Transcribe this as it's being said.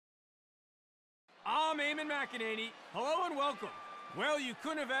I'm Eamon McEnany. Hello and welcome. Well, you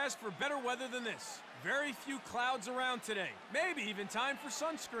couldn't have asked for better weather than this. Very few clouds around today. Maybe even time for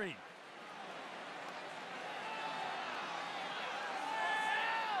sunscreen.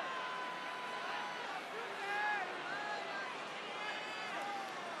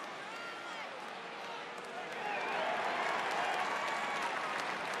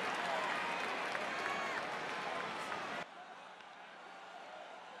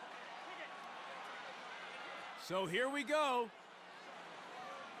 So here we go.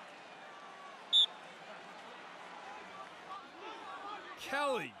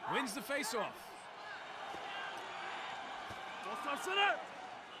 Kelly wins the faceoff.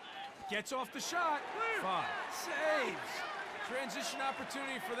 Gets off the shot. 5. Saves. Transition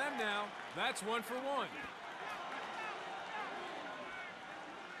opportunity for them now. That's 1 for 1.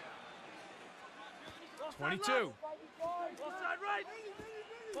 .22. Ball side right.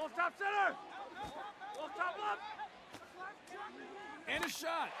 Ball top center. Ball top left. And a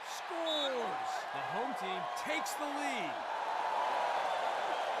shot. Scores. The home team takes the lead.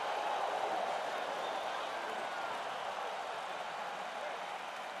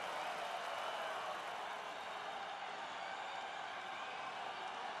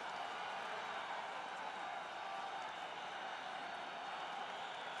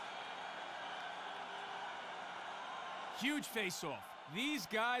 Huge face-off. These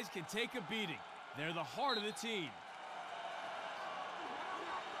guys can take a beating. They're the heart of the team.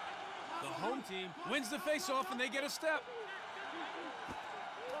 The home team wins the face-off and they get a step.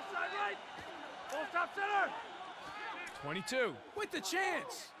 Ball side right. Ball top center. 22 with the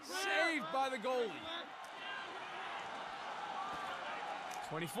chance. Saved by the goalie.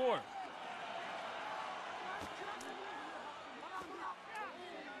 24.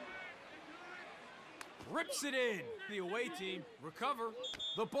 Rips it in. The away team recover.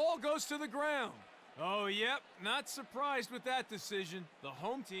 The ball goes to the ground. Oh, yep, not surprised with that decision. The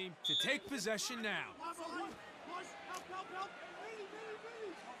home team to take possession now.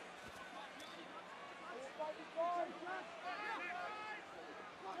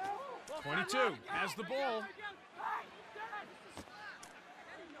 22 has the ball.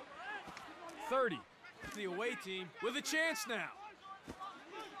 30. The away team with a chance now.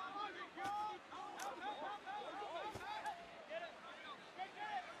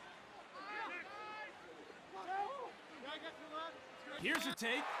 Here's a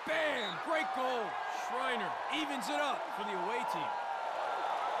take. Bam! Great goal. Schreiner evens it up for the away team.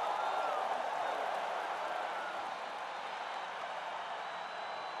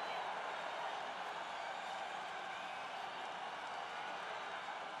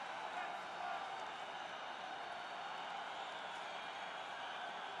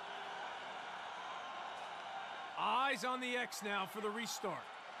 Eyes on the X now for the restart.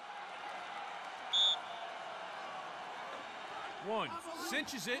 1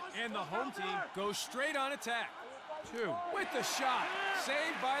 cinches it, and the home team goes straight on attack. 2 with the shot,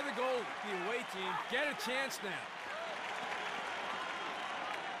 saved by the goalie. The away team get a chance now.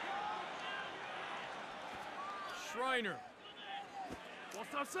 Schreiner. Ball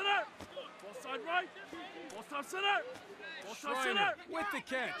top center. Ball side right. Ball top center. Ball top Schreiner center. with the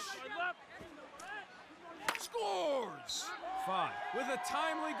catch. Side left. Scores! 5 with a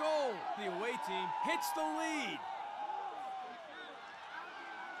timely goal. The away team hits the lead.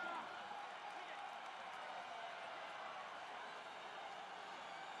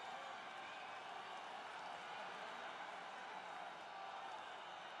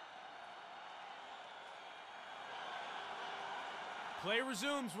 Play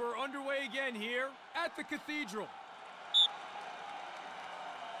resumes. We're underway again here at the Cathedral.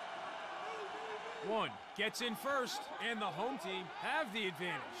 1 gets in first, and the home team have the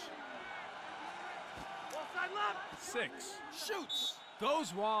advantage. Ball side left. 6 shoots,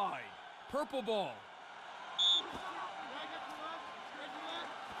 goes wide. Purple ball.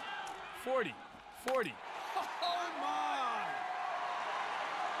 40. Oh my!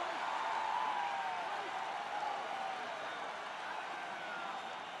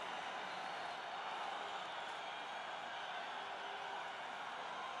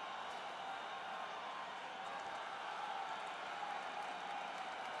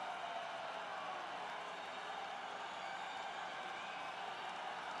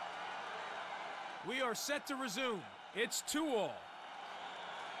 We are set to resume. It's 2-all.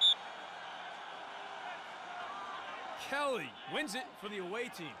 Kelly wins it for the away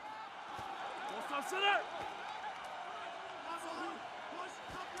team. Ball top center.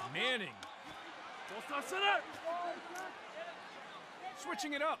 Manning. Ball top center.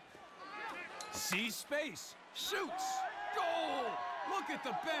 Switching it up. Sees space. Shoots. Goal! Look at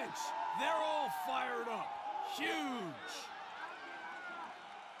the bench. They're all fired up. Huge.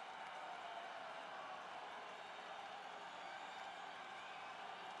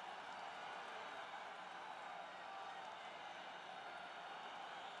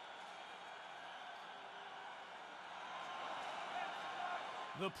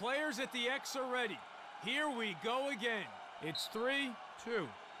 The players at the X are ready. Here we go again. It's 3-2.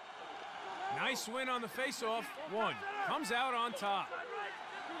 Nice win on the faceoff. 1 comes out on top.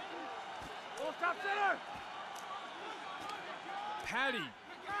 Ball top center. Patty.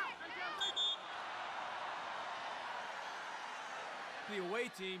 The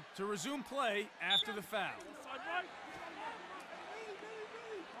away team to resume play after the foul. Side right.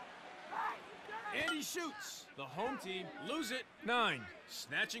 And he shoots. The home team lose it. 9.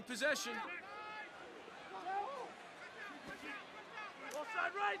 Snatching possession. Ball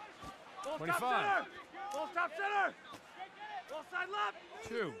side right. Ball 25. top center. Ball top center. Ball side left.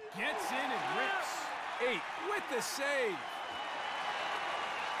 2. Gets in and rips. 8 with the save.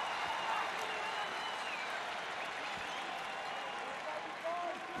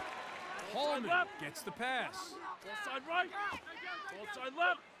 Holman gets the pass. Ball side right. Ball side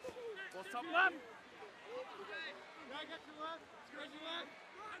left. Ball top left.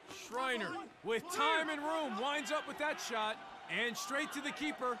 Schreiner, with time and room, winds up with that shot. And straight to the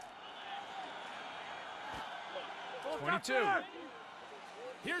keeper. Ball top 22. center.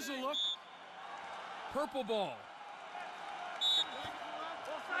 Here's a look. Purple ball.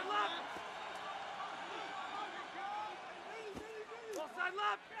 Ball side left. Ball side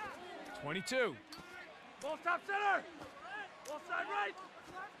left. 22. Ball top center. Ball side right.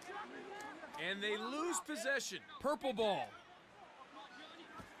 And they lose possession. Purple ball.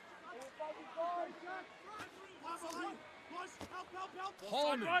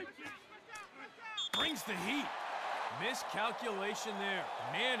 Holman Right. brings the heat. Miscalculation there.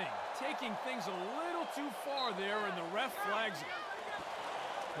 Manning taking things a little too far there, and the ref flags it.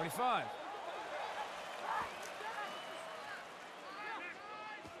 25.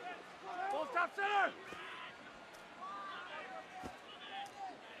 Ball top center.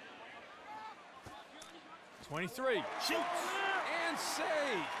 23. Shoots and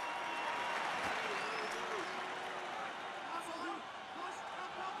save.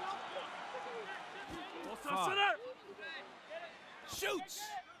 Ball top center. Shoots.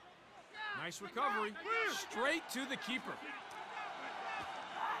 Nice recovery. Straight to the keeper.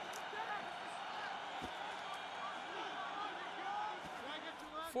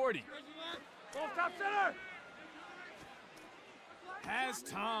 .40. Ball top center. Has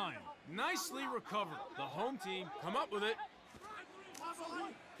time. Nicely recovered. The home team come up with it.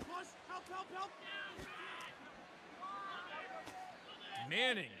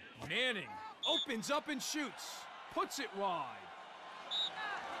 Manning opens up and shoots. Puts it wide.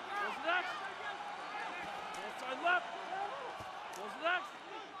 Ball's next. Ball side left. Ball's next.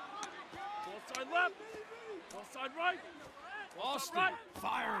 Ball side left. Ball side right. Ball Austin top right.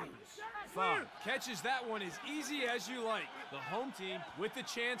 fires. 5. Catches that one as easy as you like. The home team with the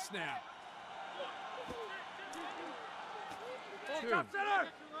chance now. Ball 2. top center.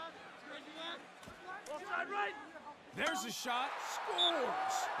 Ball side right. There's a shot.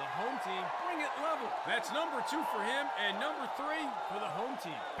 Scores. The home team bring it level. That's number 2 for him and number 3 for the home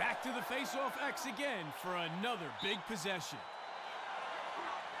team. Back to the face-off X again for another big possession.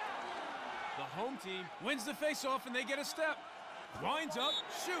 The home team wins the face-off and they get a step. Winds up,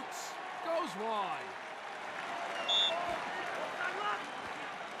 shoots, goes wide. Ball side left.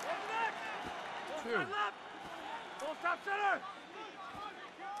 Ball's next. Ball 2. side left. Ball top center.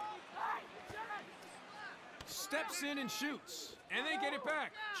 Steps in and shoots, and they get it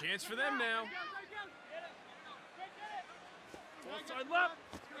back. Chance for them now. Ball side left.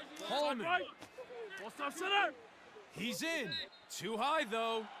 Ball side Holman. right. Ball top center. He's in. Too high,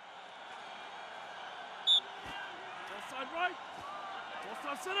 though. Ball side right. Ball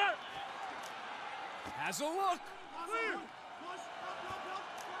top center. Has a look. Clear.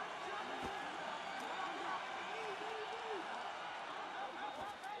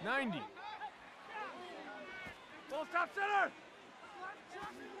 90. Ball top center.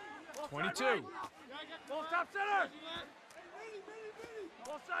 Ball side 22. right. Ball top center.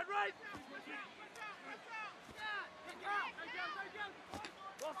 Ball side right.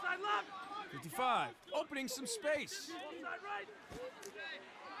 Ball side left. 55. Opening some space. Ball side right.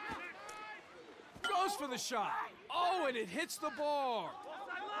 Goes for the shot. Oh, and it hits the bar. Ball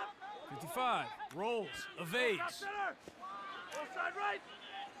side left. 55. Rolls. Top Evades. center. Ball side right.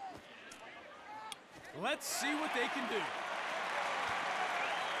 Let's see what they can do.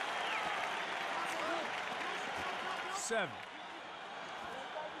 7.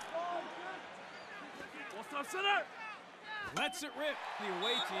 Ball stop center. Lets it rip. The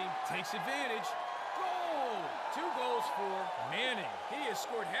away team takes advantage. Goal! 2 goals for Manning. He has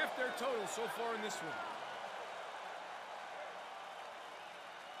scored half their total so far in this one.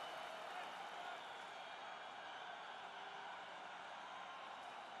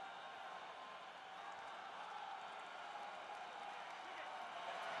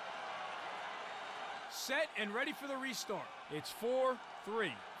 Set and ready for the restart. It's 4-3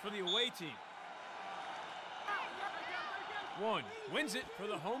 for the away team. 1 wins it for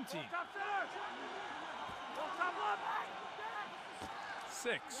the home team.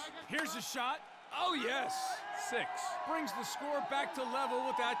 6. Here's a shot. Oh, yes. 6 brings the score back to level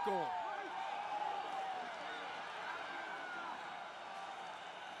with that goal.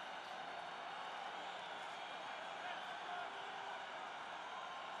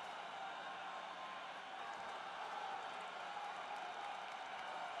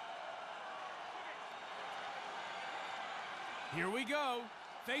 Here we go.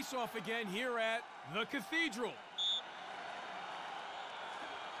 Face-off again here at the Cathedral.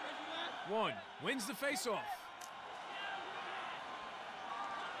 1 wins the face-off.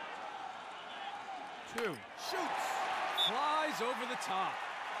 2 shoots. Flies over the top.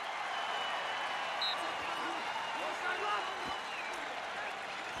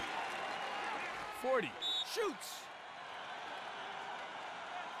 40 shoots.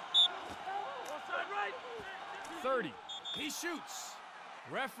 30. He shoots.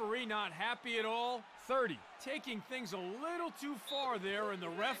 Referee not happy at all. 30. Taking things a little too far there, and the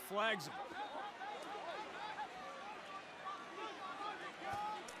ref flags him.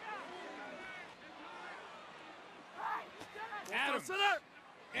 Adams.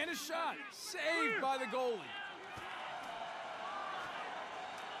 And a shot. Saved by the goalie.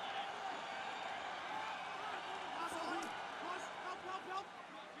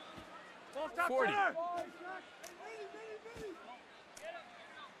 40.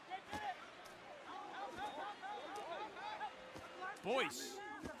 Boyce.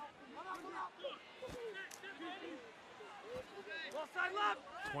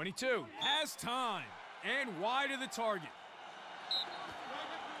 22 has time and wide of the target.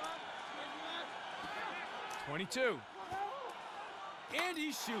 22. And he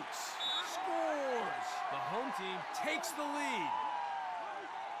shoots. Scores. The home team takes the lead.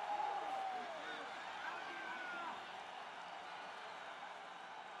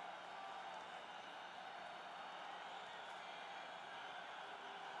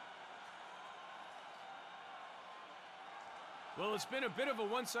 Well, it's been a bit of a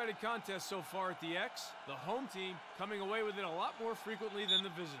one-sided contest so far at the X. The home team coming away with it a lot more frequently than the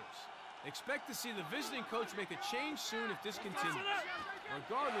visitors. Expect to see the visiting coach make a change soon if this continues.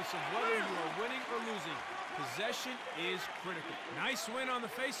 Regardless of whether you are winning or losing, possession is critical. Nice win on the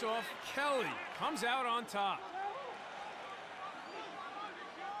face-off. Kelly comes out on top.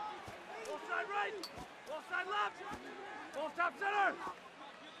 Ball side right, ball side left, ball top center.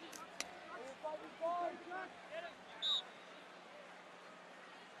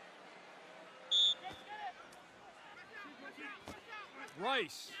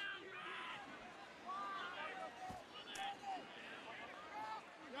 Rice.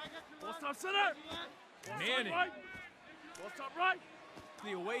 Ball stop center. Manning. Ball stop right.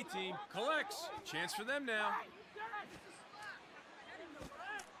 The away team collects. Chance for them now.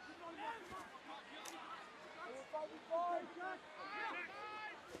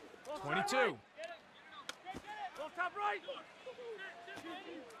 Ball 22. Right. Ball top right.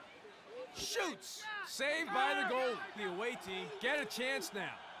 Shoots. Saved by the goal. The away team get a chance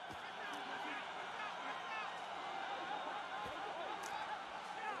now.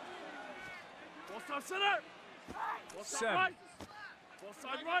 Ball stop center. Ball stop 7. right. Ball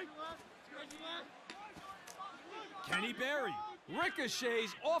side right. Kenny Berry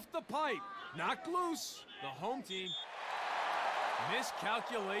ricochets off the pipe. Knocked loose. The home team.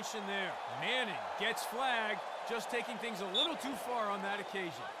 Miscalculation there. Manning gets flagged. Just taking things a little too far on that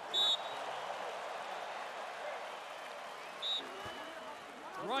occasion.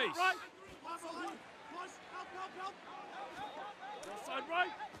 Rice. Right. Ball side right.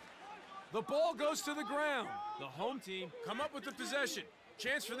 The ball goes to the ground. The home team come up with the possession.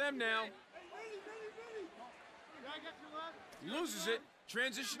 Chance for them now. Loses it.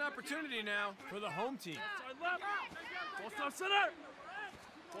 Transition opportunity now for the home team. Side left. Ball stop center.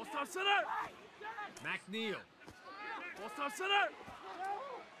 Ball stop center. McNeil. Ball stop center.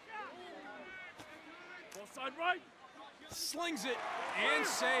 Ball side right. Slings it and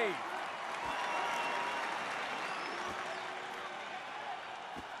save.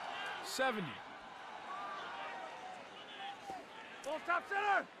 '70. Ball top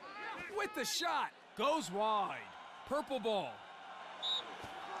center. With the shot. Goes wide. Purple ball.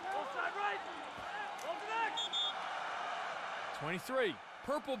 Ball side right. Ball to next. 23.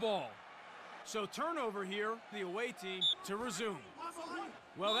 Purple ball. So turnover here, the away team to resume.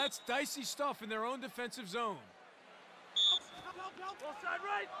 Well, that's dicey stuff in their own defensive zone. Ball side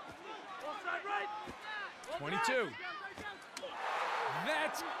right. Ball side right. Ball 22.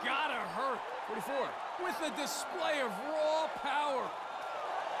 That's gotta hurt. 44. With a display of raw power.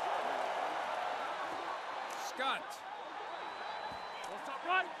 Scott. Ball side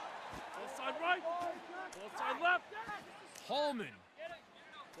right. Ball side right. Ball side left. Holman.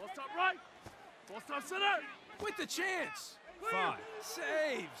 Ball side right. Ball side center. With the chance. 5.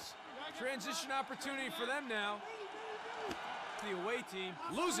 Saves. Transition opportunity for them now. The away team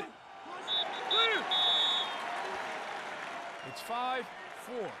lose it. Clear. It's 5-4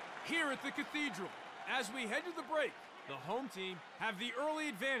 here at the Cathedral. As we head to the break, the home team have the early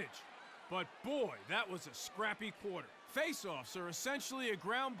advantage. But boy, that was a scrappy quarter. Face-offs are essentially a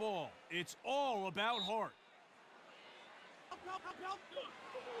ground ball. It's all about heart.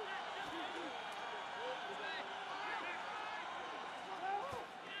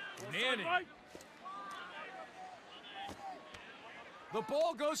 Manning. The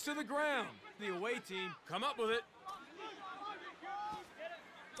ball goes to the ground. The away team come up with it.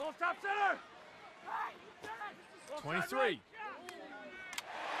 Ball top center. 23.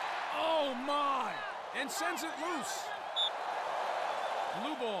 Oh my! And sends it loose.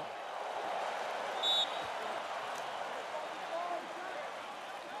 Blue ball.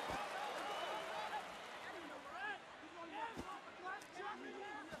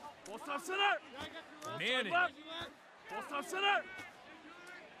 Ball top center. Manning. Ball top center.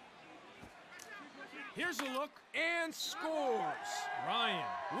 Here's a look and scores. Ryan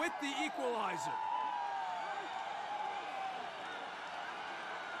with the equalizer.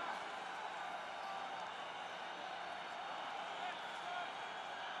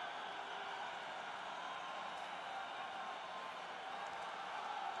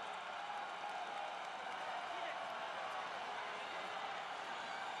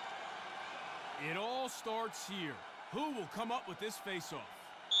 It all starts here. Who will come up with this face-off?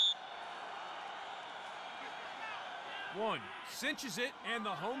 1 cinches it, and the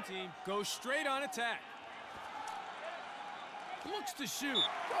home team goes straight on attack. Looks to shoot,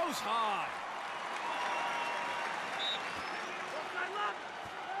 goes high.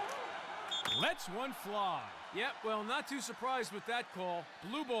 Lets one fly. Yep, well, not too surprised with that call.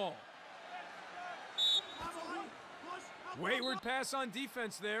 Blue ball. Wayward pass on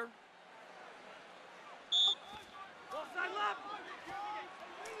defense there.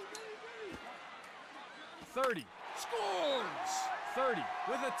 30. Scores! 30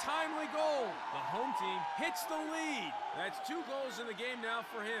 with a timely goal. The home team hits the lead. That's 2 goals in the game now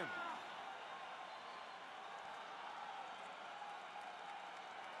for him.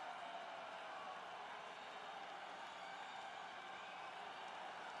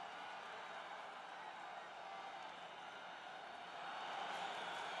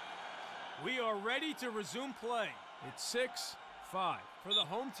 We are ready to resume play. It's 6-5 for the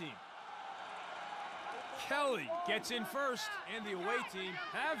home team. Kelly gets in first, and the away team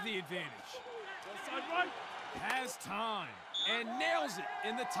have the advantage. Side right. Has time and nails it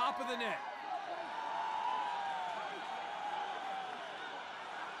in the top of the net.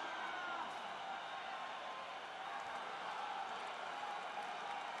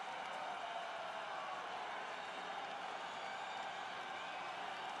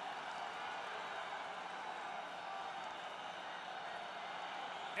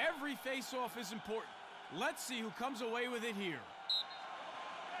 Every face-off is important. Let's see who comes away with it here.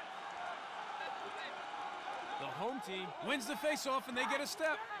 The home team wins the face-off and they get a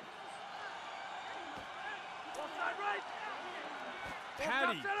step.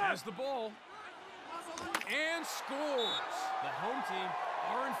 Patty has the ball and scores. The home team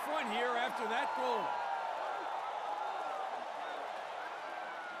are in front here after that goal.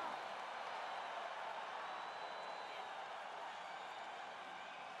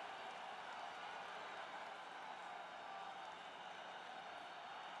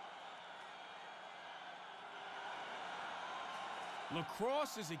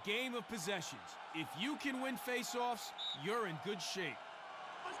 Lacrosse is a game of possessions. If you can win face-offs, you're in good shape.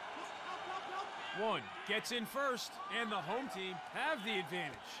 1 gets in first, and the home team have the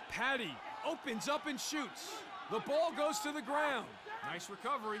advantage. Patty opens up and shoots. The ball goes to the ground. Nice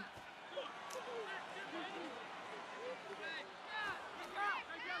recovery.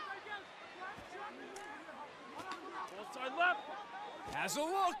 Ball side left. Has a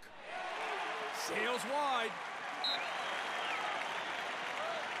look. Sails wide.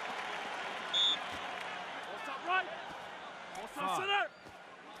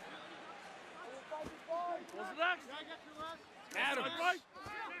 Adams. Offside right.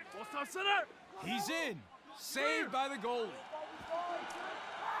 Ball stop center. He's in. Saved by the goalie.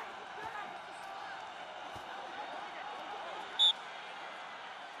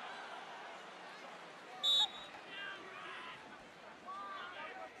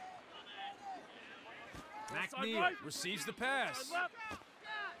 McNeil right. receives the pass.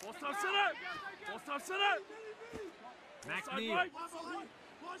 Ball stop center. Ball stop center. McNeil Right.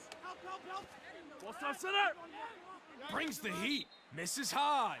 Ball stop center. brings the heat. Misses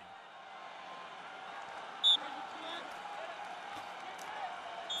high.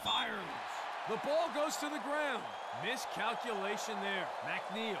 Fires. The ball goes to the ground. Miscalculation there.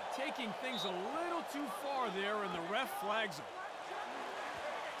 McNeil taking things a little too far there, and the ref flags him.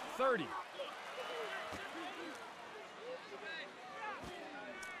 30.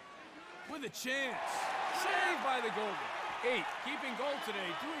 With a chance. Saved by the goalie. 8. Keeping goal today,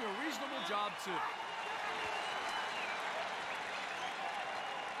 doing a reasonable job too.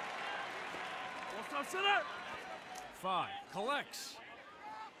 Ball stop center. 5. Collects.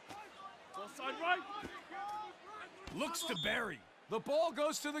 Ball side right. Looks to bury. The ball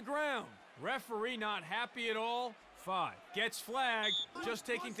goes to the ground. Referee not happy at all. 5. Gets flagged, just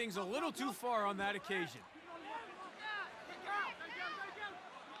taking things a little too far on that occasion.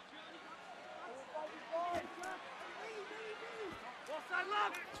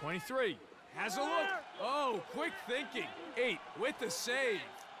 23. Has a look. Oh, quick thinking. 8 with the save.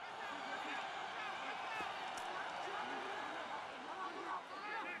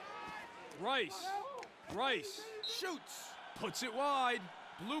 Rice shoots. Puts it wide.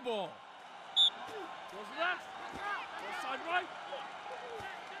 Blue ball. Goes left. Ball side right.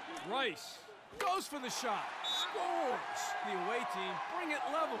 Rice goes for the shot. Scores. The away team bring it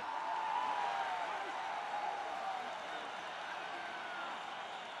level.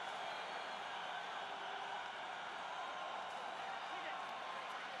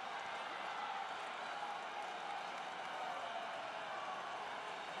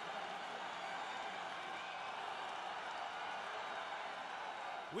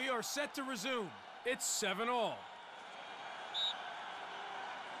 We are set to resume. It's 7-all.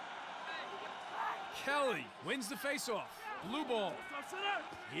 Kelly wins the faceoff. Blue ball.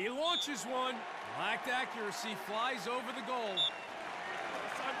 He launches one. Lacked accuracy, flies over the goal.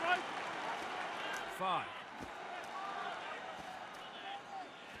 Side right. 5.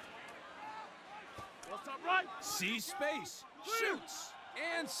 Ball stop right. Sees space. Shoots.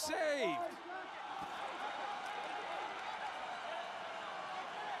 And saved.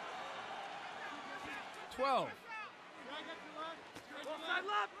 12. Ball side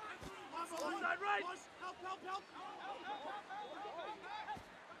left. Ball side right.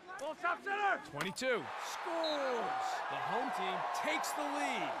 Ball stop center. 22. Scores. The home team takes the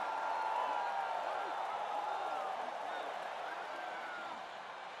lead.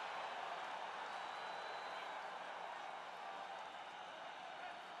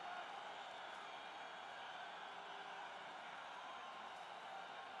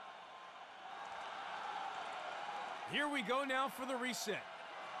 Here we go now for the reset.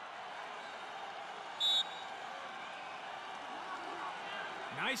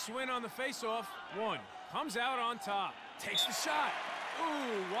 Nice win on the faceoff. 1. Comes out on top. Takes the shot.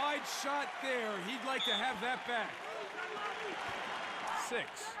 Ooh, wide shot there. He'd like to have that back. 6.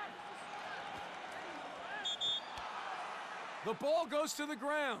 The ball goes to the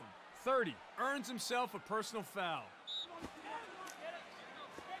ground. 30. Earns himself a personal foul.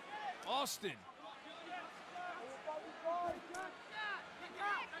 Austin.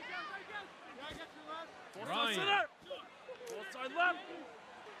 Ryan. Ball side left.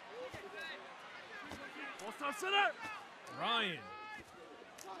 Ball stop center. Ryan.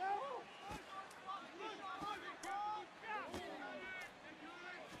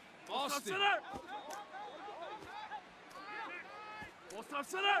 Austin. Ball stop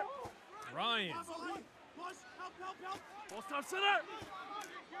center. Ryan. Ball stop center.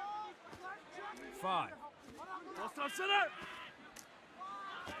 5. Ball stop center.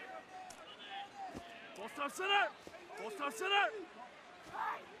 Ball stop center. Ball stop center.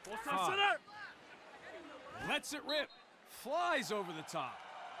 Ball stop 5. center. Lets it rip. Flies over the top.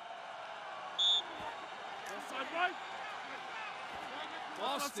 Ball side right.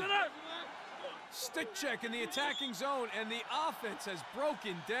 Ball stop Austin. center. Stick check in the attacking zone, and the offense has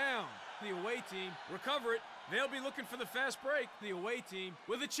broken down. The away team recover it. They'll be looking for the fast break. The away team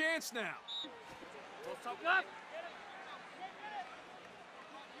with a chance now. Ball stop left.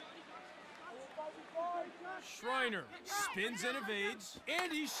 Schreiner spins and evades,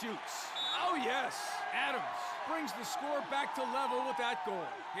 and he shoots. Oh, yes. Adams brings the score back to level with that goal.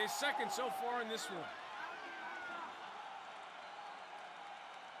 His second so far in this one.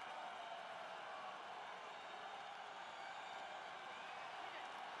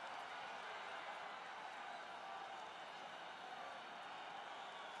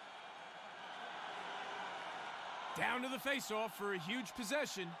 Down to the face-off for a huge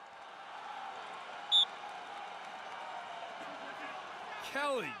possession.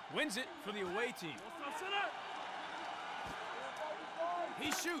 Kelly wins it for the away team.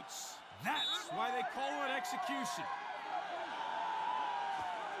 He shoots. That's why they call it execution.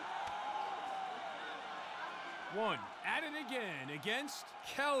 One, at it again against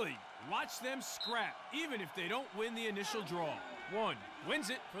Kelly. Watch them scrap, even if they don't win the initial draw. One, wins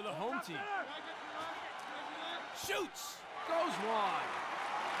it for the home team. Shoots, goes wide.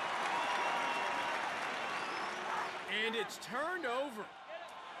 And it's turned over.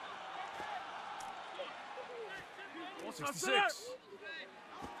 66.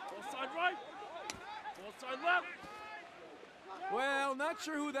 Ball side right. Ball side left. Well, not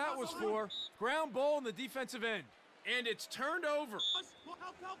sure who that was for. Ground ball in the defensive end. And it's turned over.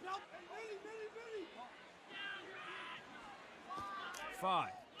 Help. 5.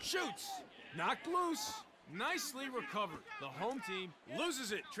 Shoots. Knocked loose. Nicely recovered. The home team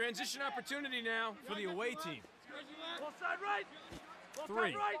loses it. Transition opportunity now for the away team. Ball side right. Ball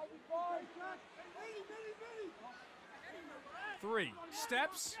 3. side right. 3.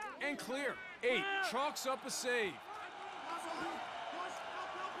 Steps and clear. 8. Chalks up a save.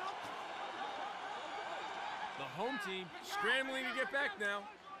 The home team scrambling to get back now.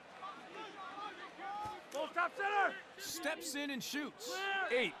 Ball top center. Steps in and shoots.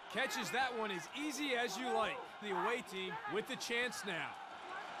 8. Catches that one as easy as you like. The away team with the chance now.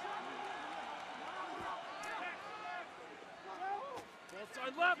 Ball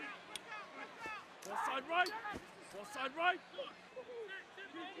side left. Ball side right. Ball side right.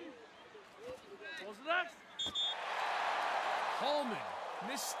 Ball's next. Holman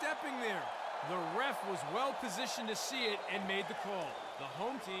misstepping there. The ref was well positioned to see it and made the call. The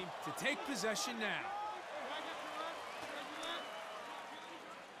home team to take possession now.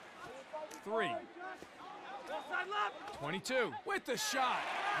 3. Ball side left. 22 with the shot.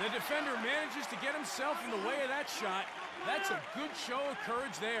 The defender manages to get himself in the way of that shot. That's a good show of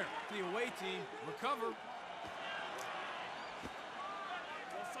courage there. The away team recover.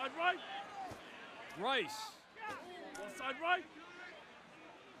 Ball side right. Rice. Ball side right.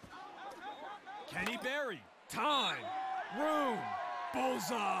 Kenny Berry. Time. Room.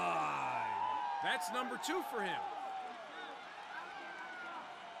 Bullseye. That's number 2 for him.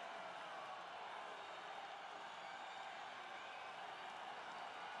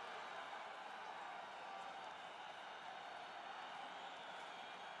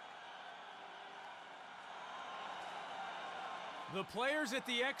 The players at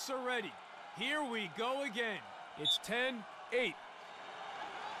the X are ready. Here we go again. It's 10-8.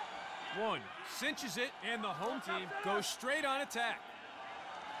 1 cinches it, and the home team goes straight on attack.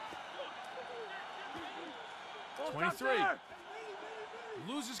 23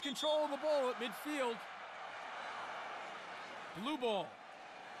 loses control of the ball at midfield. Blue ball.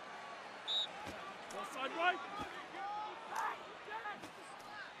 Ball side right.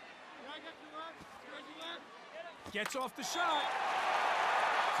 Gets off the shot.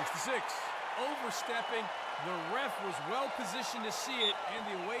 66. Overstepping. The ref was well positioned to see it, and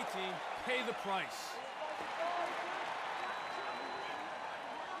the away team pay the price.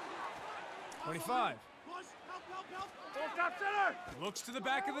 25. Ball top center. Looks to the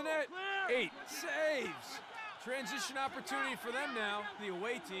back of the net. 8. Saves. Transition opportunity for them now. The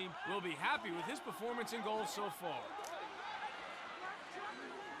away team will be happy with his performance and goals so far.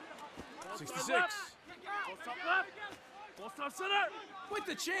 66. Ball top left. Ball top center. With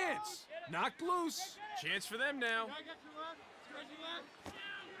the chance. Knocked loose. Chance for them now.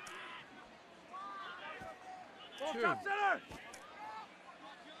 Ball 2. top center.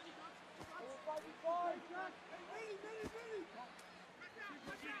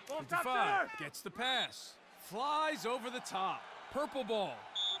 Ball top 55. center. Gets the pass. Flies over the top. Purple ball.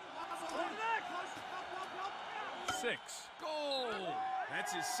 Ball next. 6. Goal.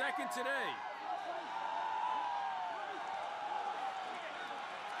 That's his second today.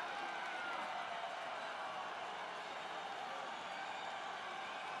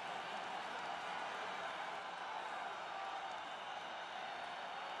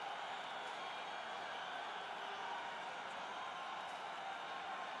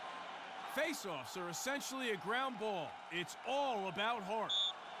 Face-offs are essentially a ground ball. It's all about heart.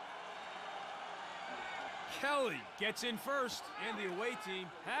 Kelly gets in first, and the away team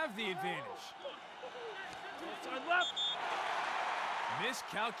have the advantage. Ball side left.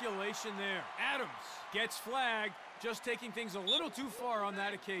 Miscalculation there. Adams gets flagged, just taking things a little too far on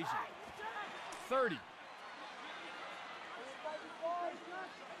that occasion. 30.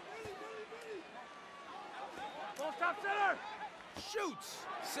 Ball top center. Shoots.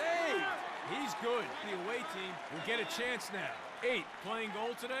 Saved. He's good. The away team will get a chance now. 8 playing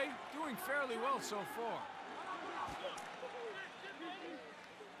goal today. Doing fairly well so far.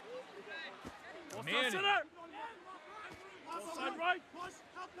 Manning. Ball side right. Ball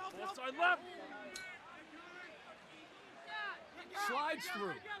side left. Slides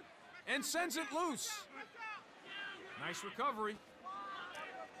through and sends it loose. Nice recovery.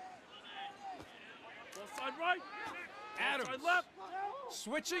 Ball side right. Adams. Ball side left.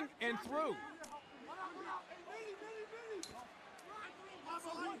 Switching and through.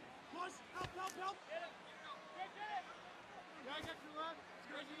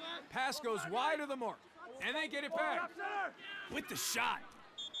 Pass goes wide of the mark, and they get it back with the shot.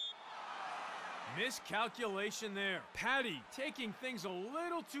 Miscalculation there. Patty taking things a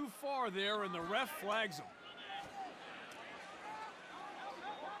little too far there, and the ref flags him.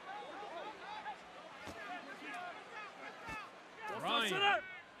 Ryan.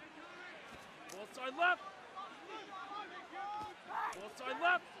 Ball side left. Ball side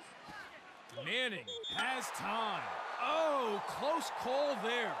left. Manning has time. Oh, close call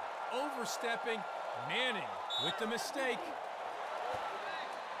there. Overstepping. Manning with the mistake.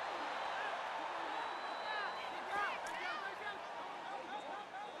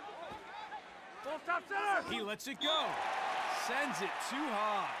 Ball top center. He lets it go. Sends it too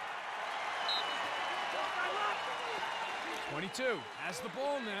high. 22 has the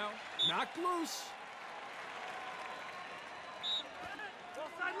ball now. Knocked loose. Ball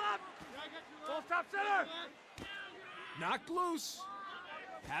side left. Ball top center. Knocked loose.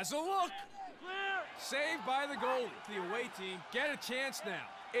 Has a look. Clear. Saved by the goalie. The away team get a chance now.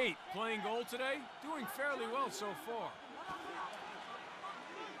 8 playing goal today. Doing fairly well so far.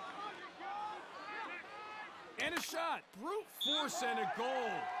 And a shot. Brute force and a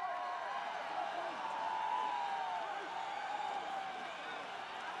goal.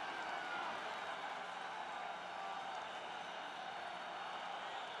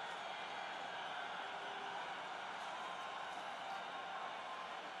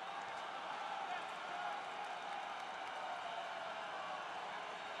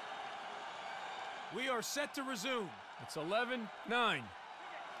 We are set to resume. It's 11-9.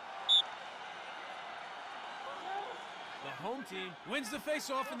 The home team wins the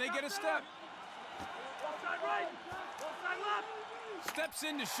face-off and they get a step. Ball side right. Ball side left. Steps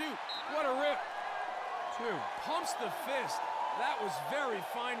in to shoot. What a rip. 2. Pumps the fist. That was very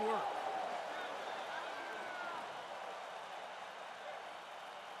fine work.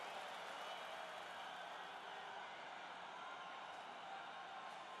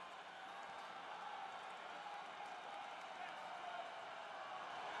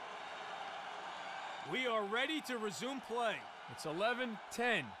 We are ready to resume play. It's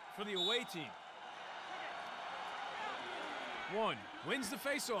 11-10 for the away team. 1 wins the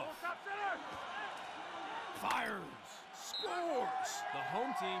faceoff. Fires. Scores. The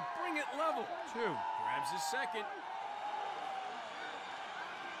home team bring it level. 2 grabs his second.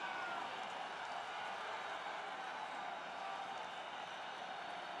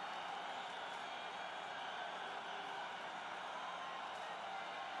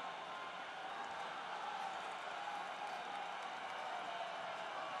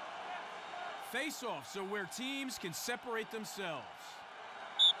 Face-offs are where teams can separate themselves.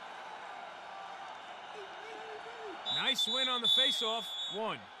 Nice win on the face-off.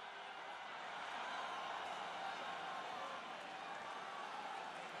 1.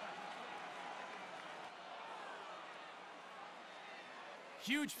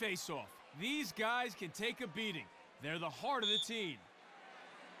 Huge face-off. These guys can take a beating. They're the heart of the team.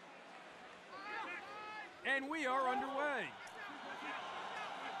 And we are underway.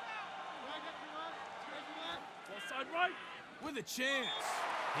 Side right. With a chance.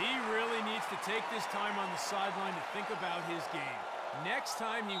 He really needs to take this time on the sideline to think about his game. Next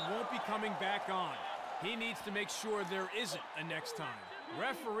time, he won't be coming back on. He needs to make sure there isn't a next time.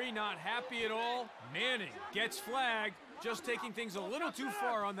 Referee not happy at all. Manning gets flagged, just taking things a little too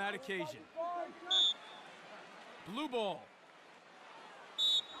far on that occasion. Blue ball.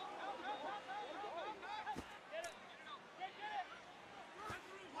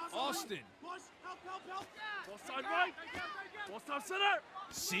 Austin. Ball side right. Ball top center.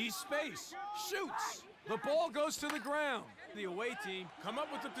 Sees space. Shoots. The ball goes to the ground. The away team come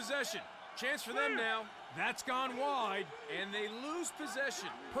up with the possession. Chance for them now. That's gone wide, and they lose possession.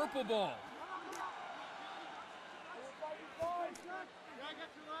 Purple ball.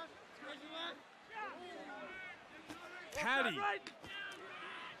 Patty. Ball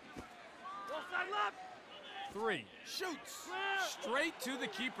side left. 3. Shoots. Straight to the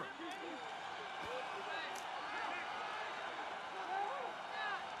keeper.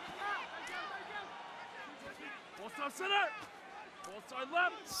 Ball side center. Ball side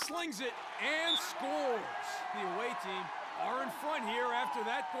left. Slings it and scores. The away team are in front here after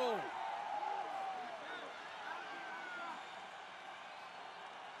that goal.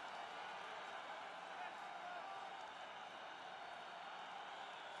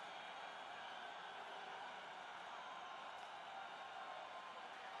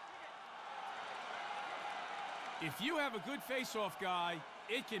 If you have a good face-off guy,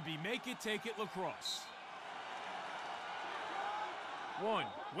 it can be make-it-take-it lacrosse. 1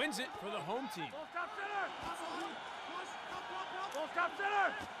 wins it for the home team. Ball top center. Ball top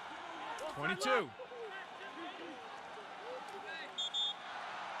center. 22.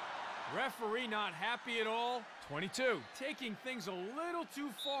 Referee not happy at all. 22. Taking things a little too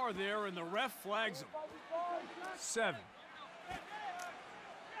far there, and the ref flags him. 7.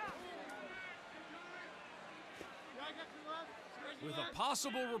 With a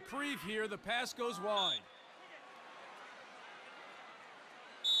possible reprieve here, the pass goes wide.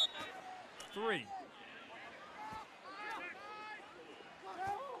 3.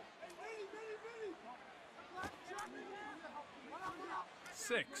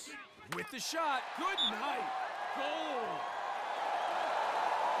 6. With the shot. Good night. Goal.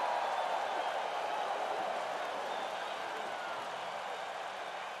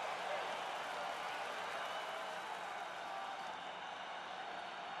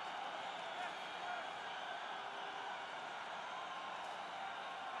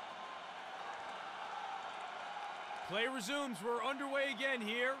 Play resumes. We're underway again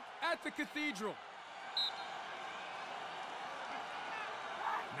here at the Cathedral.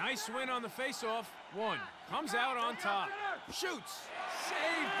 Nice win on the faceoff. 1 comes out on top. Shoots.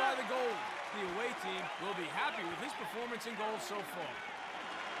 Saved by the goal. The away team will be happy with his performance in goal so far.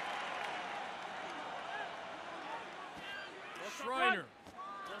 Schreiner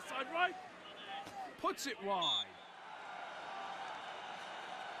Ball side right. puts it wide.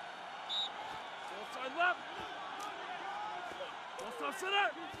 Ball side left. Ball top center.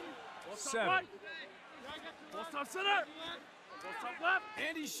 Ball top 7. right. Ball top center. Ball top left.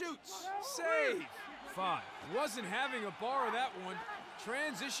 And he shoots. Save. 5. Wasn't having a bar of that one.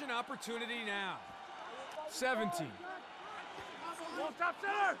 Transition opportunity now. 17. Ball top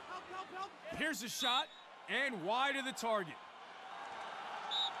center. Here's a shot and wide of the target.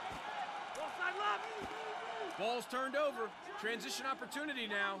 Ball side left. Ball's turned over. Transition opportunity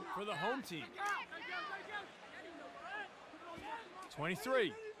now for the home team.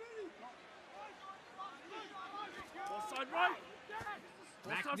 23. Ball side right.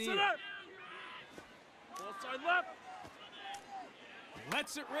 Ball top McNeil center. Ball side left.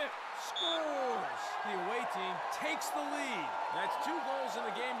 lets it rip. Scores. The away team takes the lead. That's 2 goals in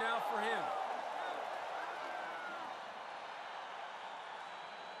the game now for him.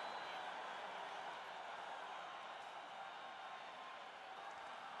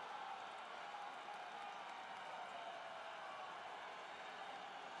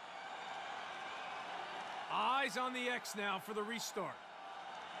 Eyes on the X now for the restart.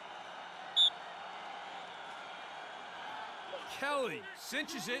 Kelly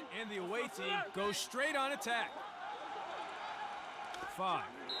cinches it, and the away team goes straight on attack. 5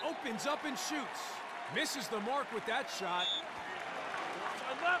 opens up and shoots. Misses the mark with that shot. Ball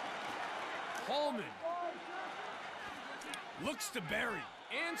side left. Hallman looks to bury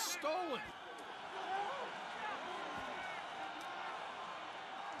and stolen.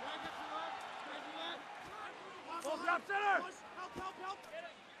 Ball top center.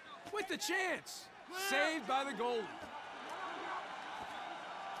 With the chance. Saved by the goalie.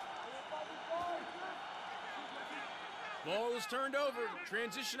 Ball is turned over.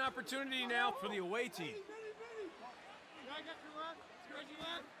 Transition opportunity now for the away team.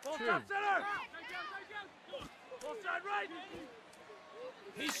 Ball 2. top center. Ball side right.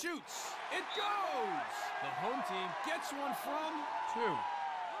 He shoots. It goes. The home team gets one from 2.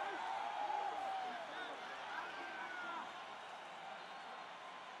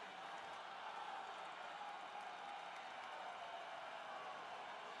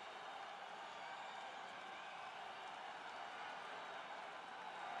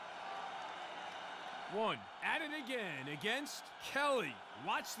 One at it again against Kelly.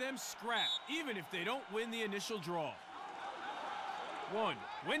 Watch them scrap, even if they don't win the initial draw. 1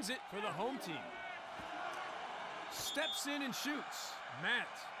 wins it for the home team. Steps in and shoots. Matt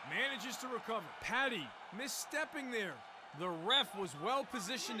manages to recover. Patty misstepping there. The ref was well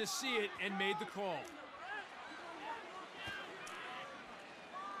positioned to see it and made the call.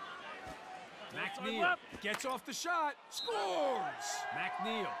 McNeil gets off the shot, scores!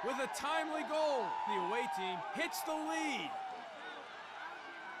 McNeil with a timely goal. The away team hits the lead.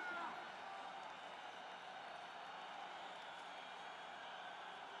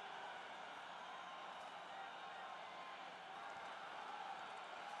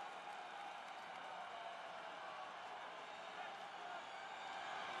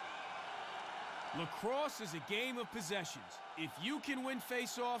 Lacrosse is a game of possessions. If you can win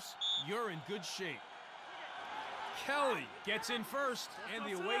face-offs, you're in good shape. Kelly gets in first, and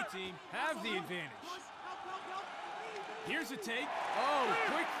the away team have the advantage. Here's a take. Oh,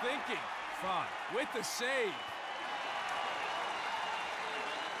 quick thinking. 5 with the save.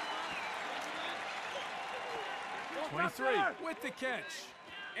 '23 with the catch.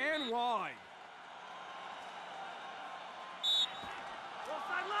 And wide.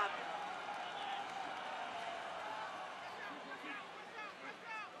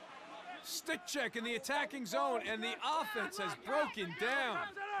 Stick check in the attacking zone, and the offense has broken down.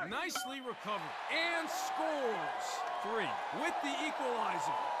 Nicely recovered and scores. 3 with the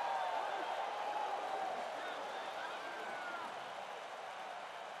equalizer.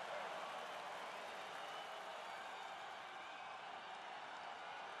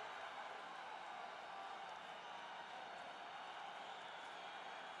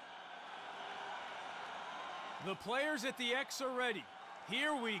 The players at the X are ready.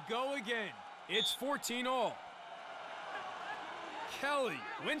 Here we go again. It's 14-all. Kelly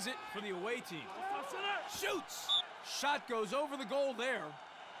wins it for the away team. Shoots! Shot goes over the goal there.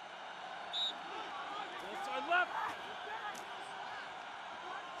 Side left.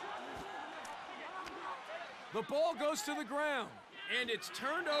 The ball goes to the ground, and it's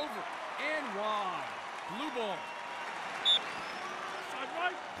turned over and wide. Blue ball. Side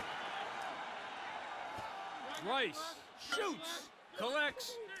right. Rice shoots,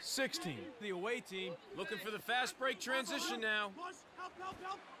 collects, 16. The away team looking for the fast break transition now.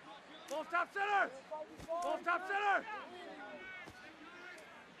 Ball top center. Ball top center.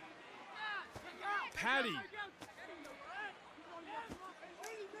 Patty.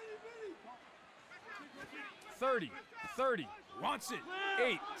 Thirty. Wants it.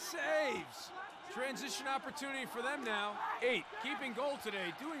 8. Saves. Transition opportunity for them now. 8. Keeping goal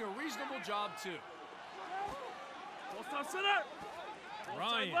today. Doing a reasonable job too. Ball top center.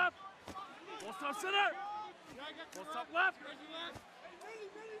 Ryan. Left. Ball top center. Ball top left.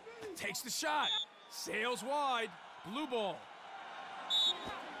 Takes the shot. Sails wide. Blue ball.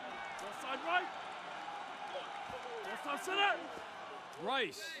 Ball side right. Ball top center.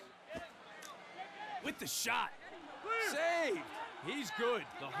 Rice. With the shot. Saved. He's good.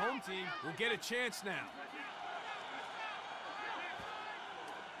 The home team will get a chance now.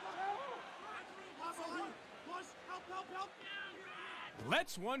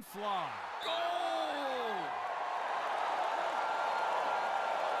 Lets one fly. Goal!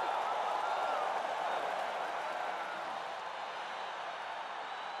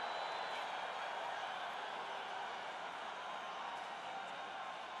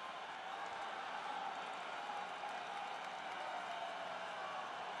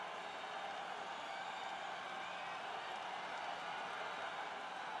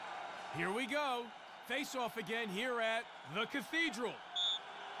 Here we go. Face off again here at the Cathedral.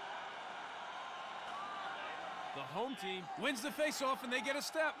 The home team wins the face-off, and they get a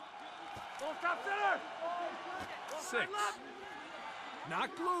step. Ball top center. 6.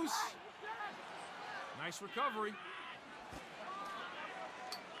 Knocked loose. Nice recovery.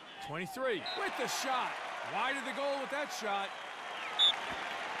 23 with the shot. Wide of the goal with that shot.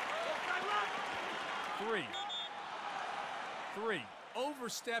 3.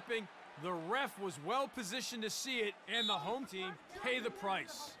 Overstepping. The ref was well positioned to see it, and the home team pay the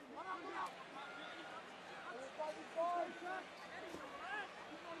price.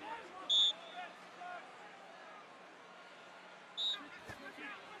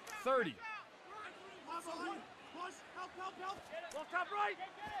 30. Ball top right.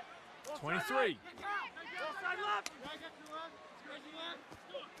 23. Ball side left.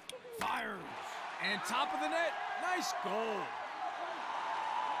 Fires. And top of the net. Nice goal.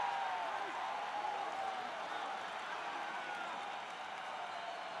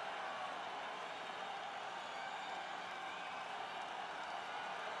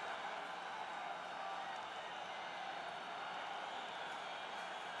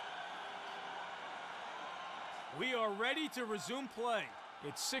 We are ready to resume play.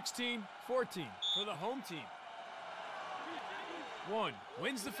 It's 16-14 for the home team. 1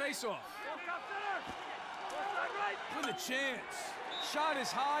 wins the faceoff. With a chance. Shot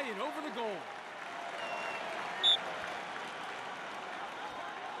is high and over the goal.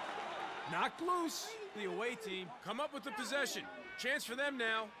 Knocked loose. The away team come up with the possession. Chance for them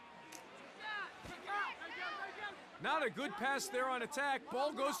now. Not a good pass there on attack.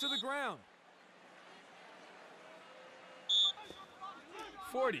 Ball goes to the ground.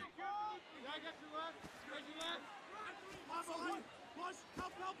 40.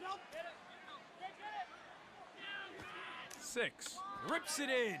 6. Rips it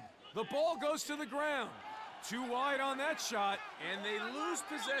in. The ball goes to the ground. Too wide on that shot, and they lose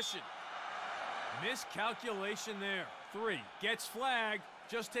possession. Miscalculation there. 3 gets flagged,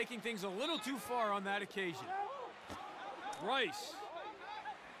 just taking things a little too far on that occasion. Rice.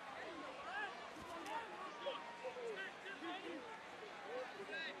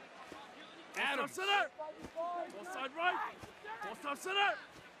 Adams. Ball side right. Ball side center.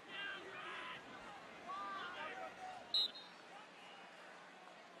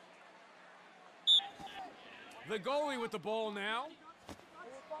 The goalie with the ball now.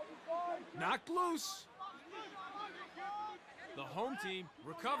 Knocked loose. The home team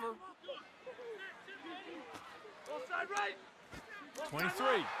recover. Ball side right.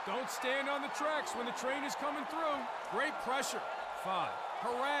 23. Don't stand on the tracks when the train is coming through. Great pressure. 5.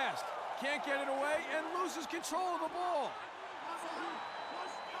 Harassed. Can't get it away and loses control of the ball.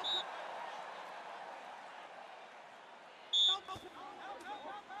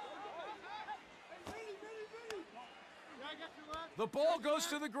 The ball goes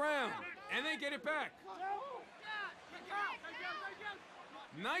to the ground, and they get it back.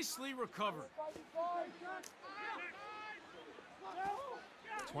 Nicely recovered.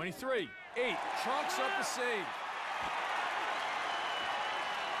 23. 8 trunks up the save.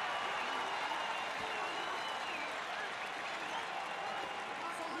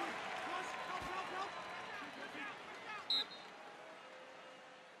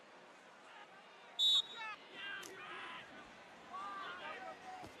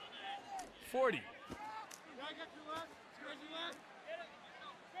 $40.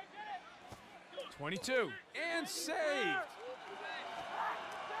 22 and saved.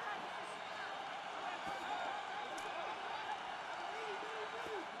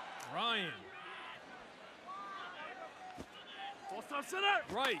 Ryan. Ball center.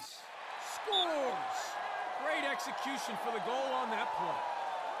 Rice scores. Great execution for the goal on that play.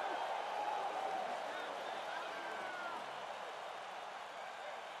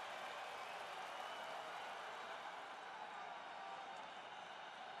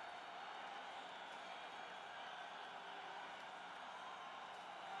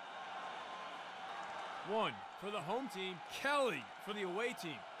 One for the home team, Kelly for the away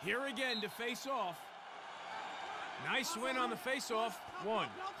team. Here again to face off. Nice win on the face-off. 1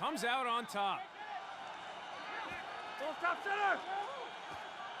 comes out on top. Ball top center.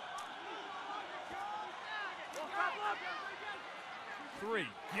 Ball top left. 3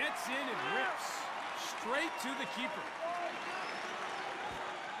 gets in and rips. Straight to the keeper.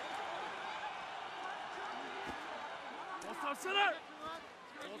 Ball top center.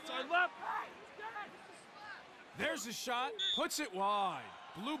 Ball side left. There's a shot, puts it wide.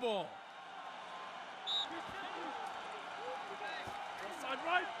 Blue ball. Ball side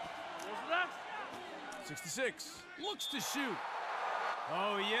right. Ball's left. 66, looks to shoot.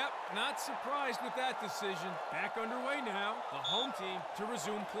 Oh, yep, not surprised with that decision. Back underway now, the home team to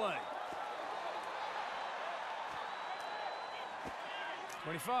resume play.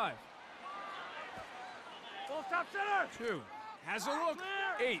 25. Ball top center. 2, has a look.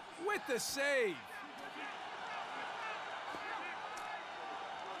 8, with the save.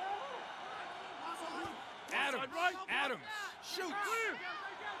 Adams shoots.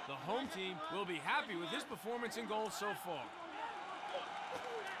 The home team will be happy with his performance in goal so far.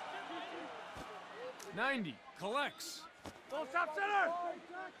 90 collects. Ball top center.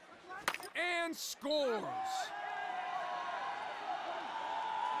 And scores.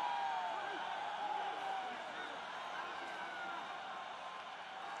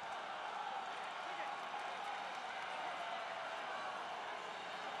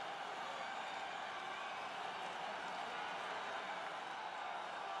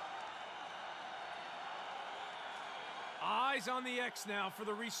 Eyes on the X now for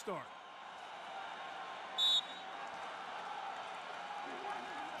the restart.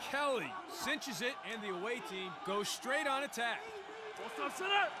 Kelly cinches it, and the away team goes straight on attack. Ball top center.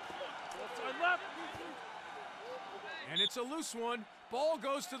 Ball side left. And it's a loose one. Ball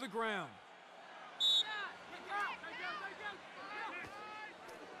goes to the ground.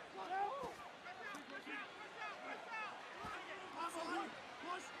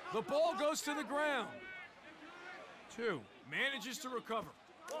 The ball goes to the ground. 2 manages to recover.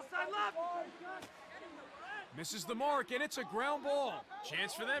 Ball side left. Misses the mark, and it's a ground ball.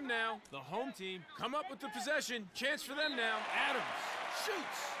 Chance for them now. The home team come up with the possession. Chance for them now. Adams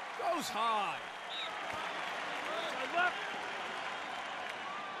shoots. Goes high. Side left.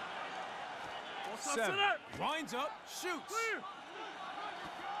 Ball top 7 center. winds up, shoots. Clear.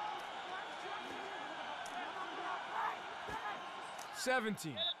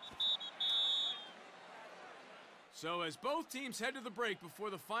 17. So as both teams head to the break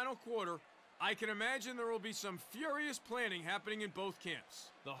before the final quarter, I can imagine there will be some furious planning happening in both camps.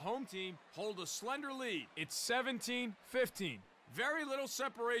 The home team hold a slender lead. It's 17-15. Very little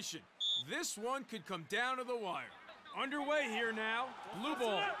separation. This one could come down to the wire. Underway here now. Blue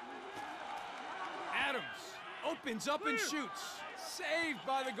ball. Adams opens up and shoots. Saved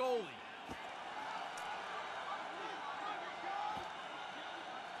by the goalie.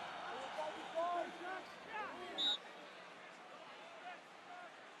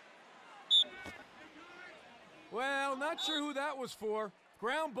 Well, not sure who that was for.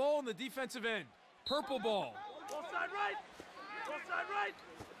 Ground ball in the defensive end. Purple ball. Ball side right. Ball side right.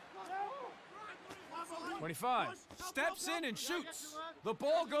 25. Steps in and shoots. The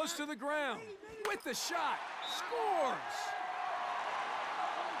ball goes to the ground. With the shot. Scores!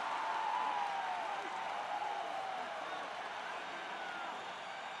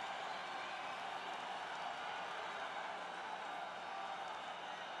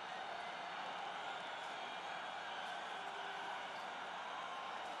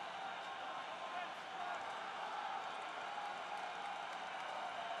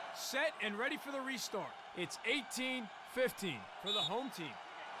 Set and ready for the restart. It's 18-15 for the home team.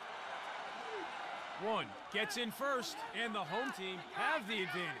 One gets in first, and the home team have the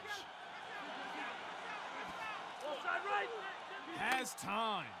advantage. Ball side right. Has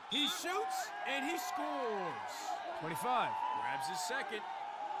time. He shoots, and he scores. 25 grabs his second.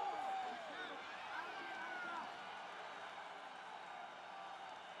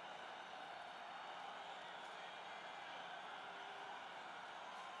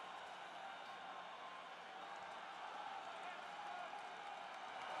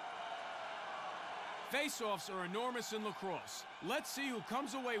 Face-offs are enormous in lacrosse. Let's see who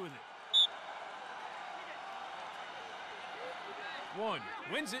comes away with it. One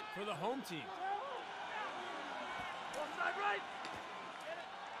wins it for the home team. Ball side right.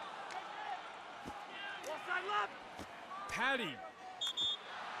 Ball side left.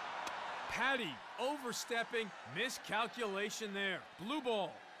 Patty overstepping. Miscalculation there. Blue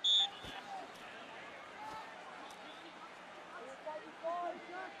ball.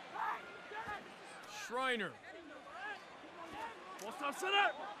 Schreiner. Ball side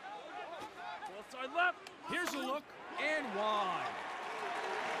center. Ball side left. Here's a look and wide.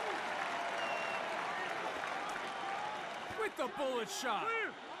 With the bullet shot.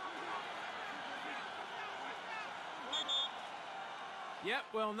 Clear. Yep,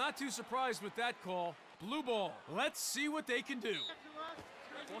 well, not too surprised with that call. Blue ball. Let's see what they can do.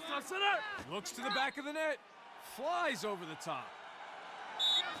 Ball side center. Looks to the back of the net. Flies over the top.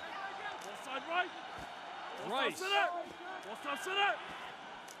 Ball side right. Ball Rice. side center. Ball side center.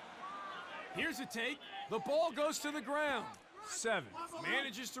 Here's a take. The ball goes to the ground. 7.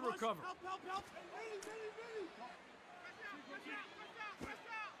 Manages to recover.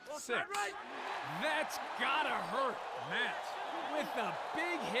 Ball 6. side right. That's gotta hurt. Matt with a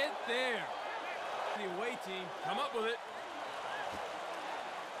big hit there. The away team come up with it.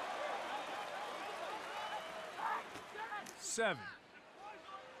 Seven.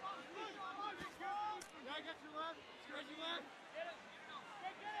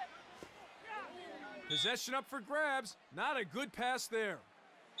 Possession up for grabs. Not a good pass there.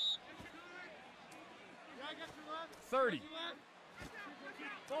 30.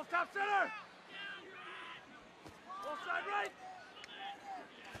 Ball top center. Ball side right.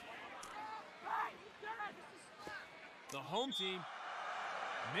 The home team,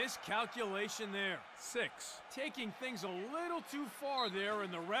 miscalculation there. 6. Taking things a little too far there,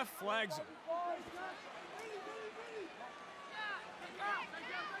 and the ref flags him.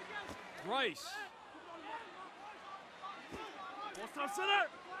 Rice. Ball top center.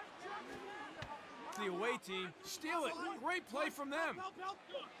 The away team steal it. Great play from them.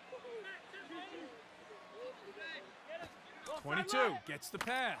 22 gets the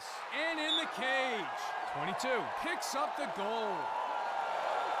pass. And in the cage. 22 picks up the goal.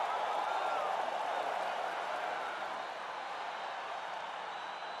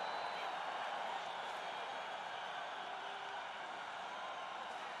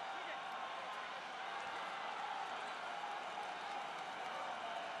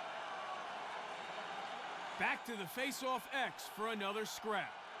 Back to the face-off X for another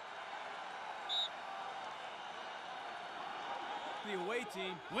scrap. The away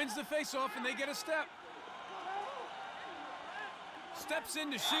team wins the face-off and they get a step. Steps in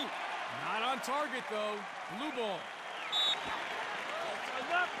to shoot. Not on target though. Blue ball.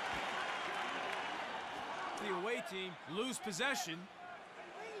 The away team lose possession.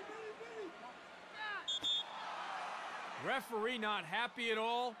 Referee not happy at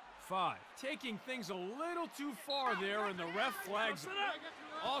all. 5. Taking things a little too far there, and the ref flags him.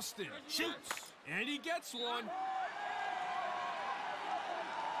 Austin shoots, and he gets one.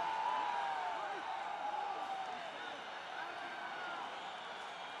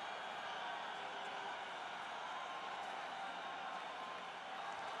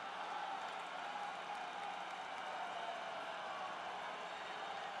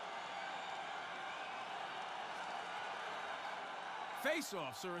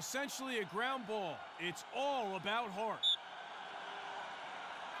 Face-offs are essentially a ground ball. It's all about heart.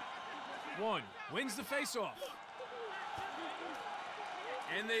 1 wins the face-off.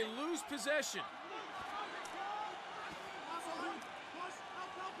 And they lose possession.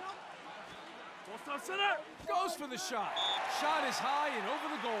 Goes for the shot. Shot is high and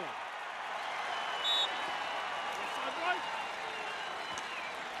over the goal.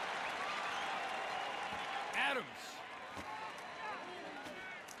 Adams.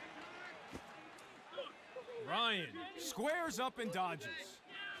 Ryan squares up and dodges.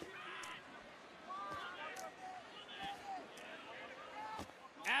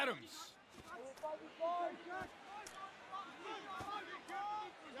 Adams.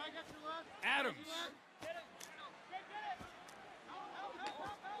 Adams.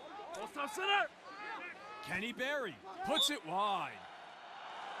 Kenny Berry puts it wide.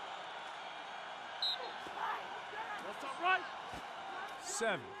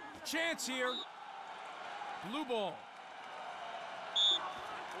 7. Chance here. Blue ball.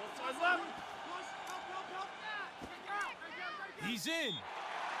 He's in.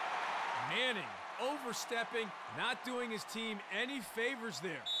 Manning overstepping, not doing his team any favors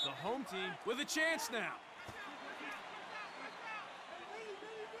there. The home team with a chance now.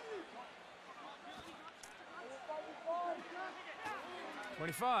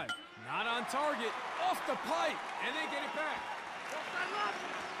 .25, not on target, off the pipe, and they get it back.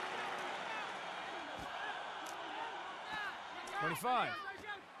 .25,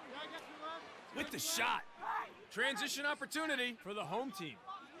 with the shot. Transition opportunity for the home team.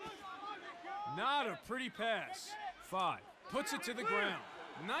 Not a pretty pass. 5, puts it to the ground.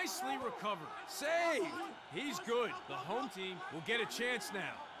 Nicely recovered. Save! He's good. The home team will get a chance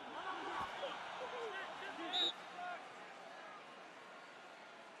now.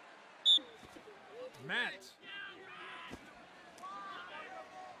 Matt.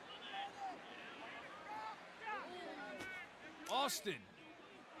 Austin.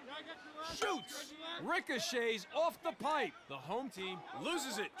 Shoots. Ricochets off the pipe. The home team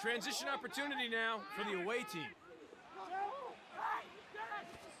loses it. Transition opportunity now for the away team.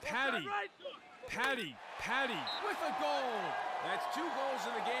 Patty with a goal. That's 2 goals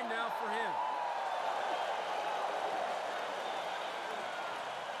in the game now for him.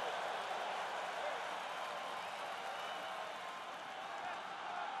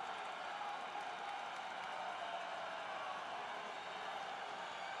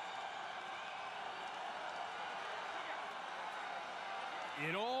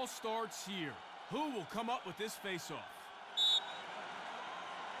 It all starts here. Who will come up with this face-off?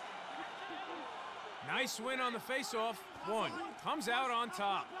 Nice win on the face-off. 1 comes out on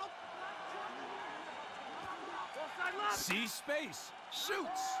top. Sees space.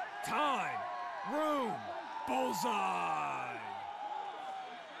 Shoots. Time. Room. Bullseye.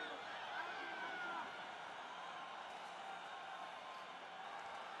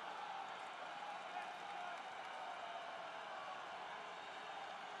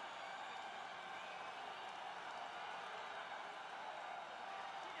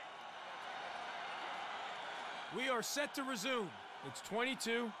 We are set to resume. It's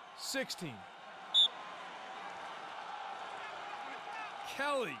 22-16.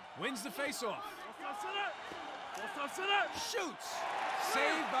 Kelly wins the faceoff. Shoots.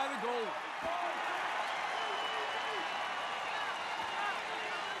 Saved by the goal.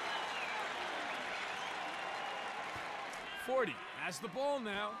 .40 has the ball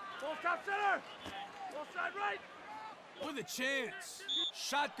now. Ball top center. Ball side right. With a chance.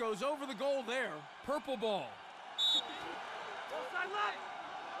 Shot goes over the goal there. Purple ball.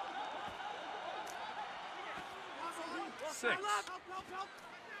 6.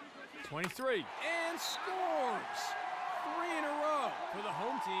 23 and scores. 3 in a row for the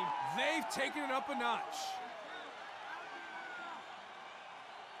home team. They've taken it up a notch.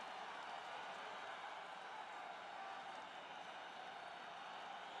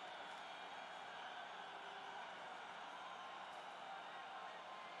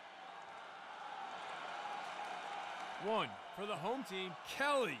 One for the home team,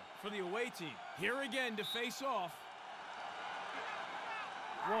 Kelly for the away team. Here again to face off.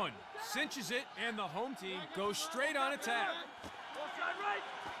 1 cinches it, and the home team goes straight on attack.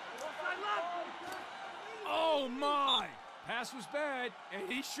 Oh, my! Pass was bad, and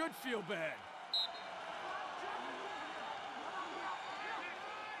he should feel bad.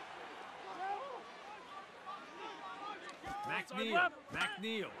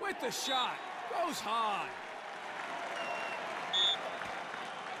 McNeil with the shot. Goes high.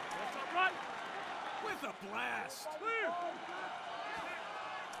 Right. With a blast. Clear.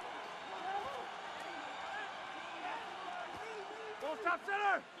 Ball top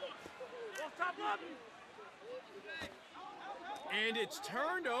center. Ball top left. And it's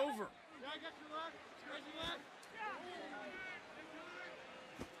turned over.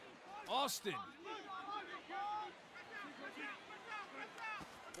 Austin.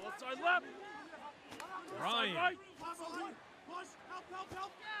 Ball side left. Ryan. Right.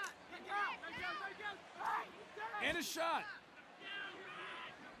 And a shot.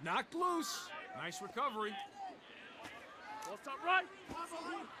 Knocked loose. Nice recovery. Ball top right.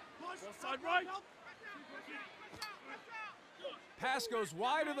 Ball side right. Pass goes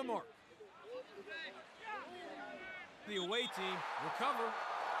wide of the mark. The away team recover.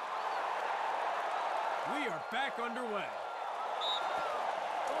 We are back underway.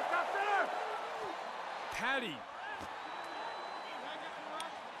 Ball top center. Patty.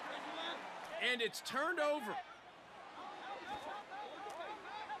 And it's turned over.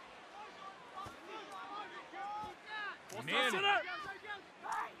 Manning.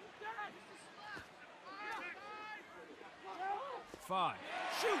 5.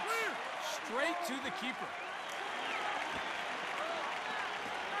 Shoots. Straight to the keeper.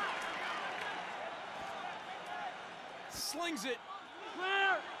 Slings it.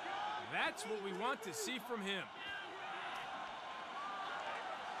 Clear. That's what we want to see from him.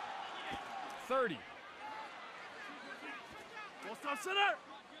 30. Ball top center.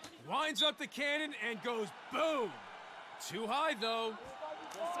 Winds up the cannon and goes boom. Too high, though.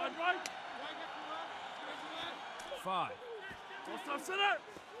 Ball side right. 5. Ball top center.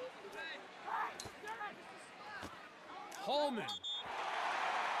 Holman.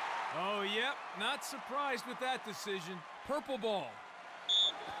 Oh, yep. Not surprised with that decision. Purple ball.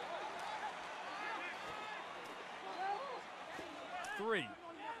 3.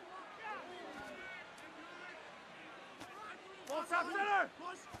 Ball top center.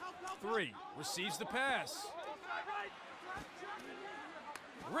 3. Receives the pass.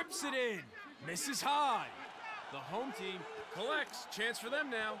 Rips it in. Misses high. The home team collects. Chance for them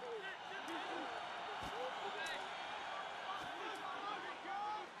now.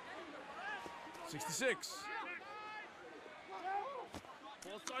 .66.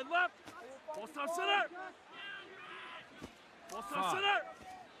 Ball side left. Ball top center. Ball top 5. center.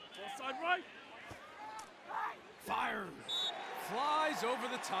 Ball side right. Fires. Flies over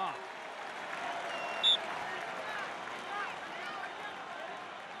the top.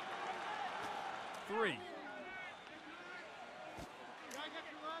 .3.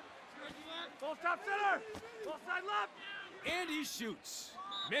 Ball top center. Ball side left. And he shoots.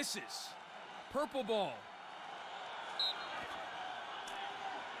 Misses. Purple ball.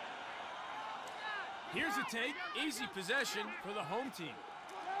 Here's a take. Easy possession for the home team.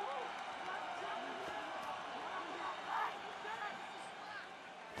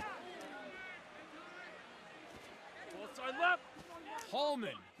 Ball side left.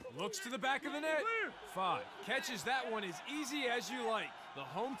 Holman looks to the back of the net. 5. Catches that one as easy as you like. The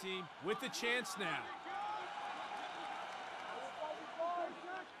home team with the chance now.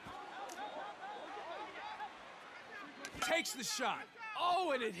 Takes the shot.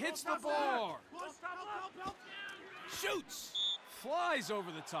 Oh, and it hits the bar. Shoots. Flies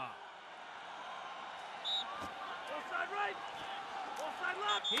over the top. Ball side right. Ball side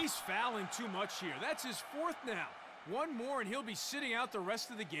left. He's fouling too much here. That's his 4th now. One more and he'll be sitting out the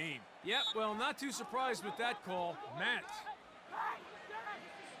rest of the game. Yep, well, not too surprised with that call. Matt.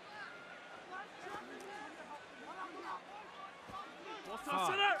 Ball top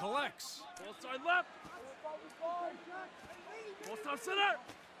center. Collects. Ball side left. Ball top center.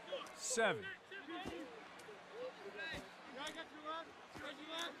 7.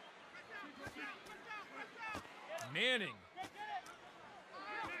 Manning.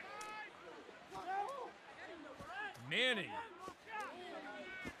 Manning.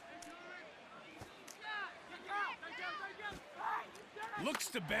 Looks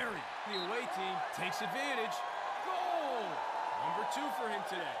to bury. The away team takes advantage. Goal! Number 2 for him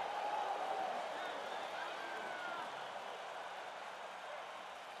today.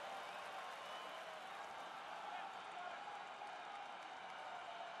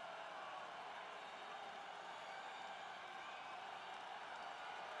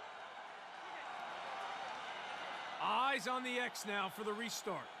 Eyes on the X now for the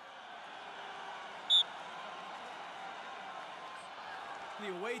restart.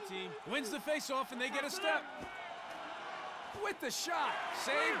 The away team wins the faceoff and they get a step. With the shot,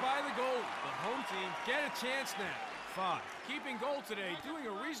 saved by the goalie. The home team get a chance now. 5. Keeping goal today, doing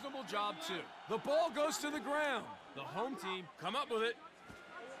a reasonable job too. The ball goes to the ground. The home team come up with it.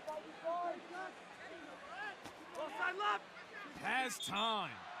 Offside left. Has time.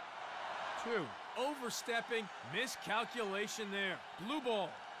 2. Overstepping, miscalculation there. Blue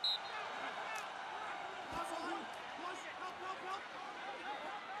ball.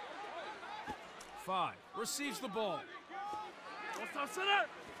 5. Receives the ball. Offside center.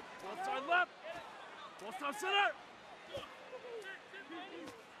 Offside left. Offside center.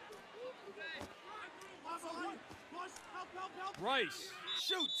 Rice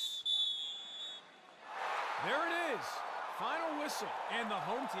shoots. There it is. Final whistle. And the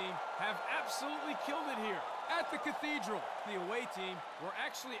home team have absolutely killed it here at the Cathedral. The away team were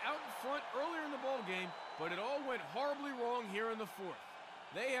actually out in front earlier in the ball game, but it all went horribly wrong here in the 4th.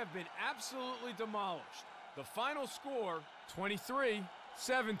 They have been absolutely demolished. The final score,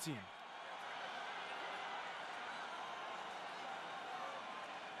 23-17.